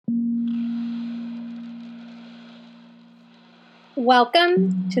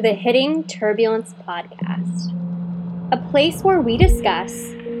Welcome to the Hitting Turbulence podcast, a place where we discuss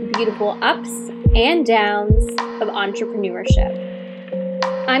the beautiful ups and downs of entrepreneurship.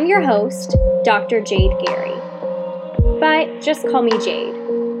 I'm your host, Dr. Jade Gary, but just call me Jade.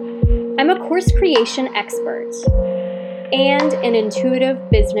 I'm a course creation expert and an intuitive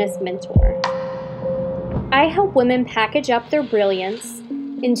business mentor. I help women package up their brilliance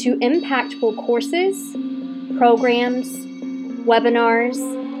into impactful courses, programs, webinars,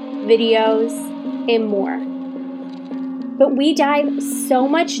 videos, and more. But we dive so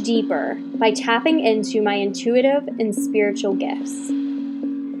much deeper by tapping into my intuitive and spiritual gifts.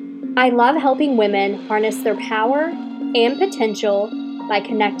 I love helping women harness their power and potential by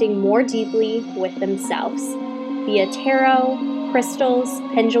connecting more deeply with themselves via tarot, crystals,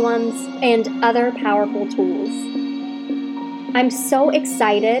 pendulums, and other powerful tools. I'm so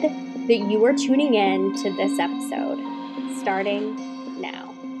excited that you are tuning in to this episode, starting now.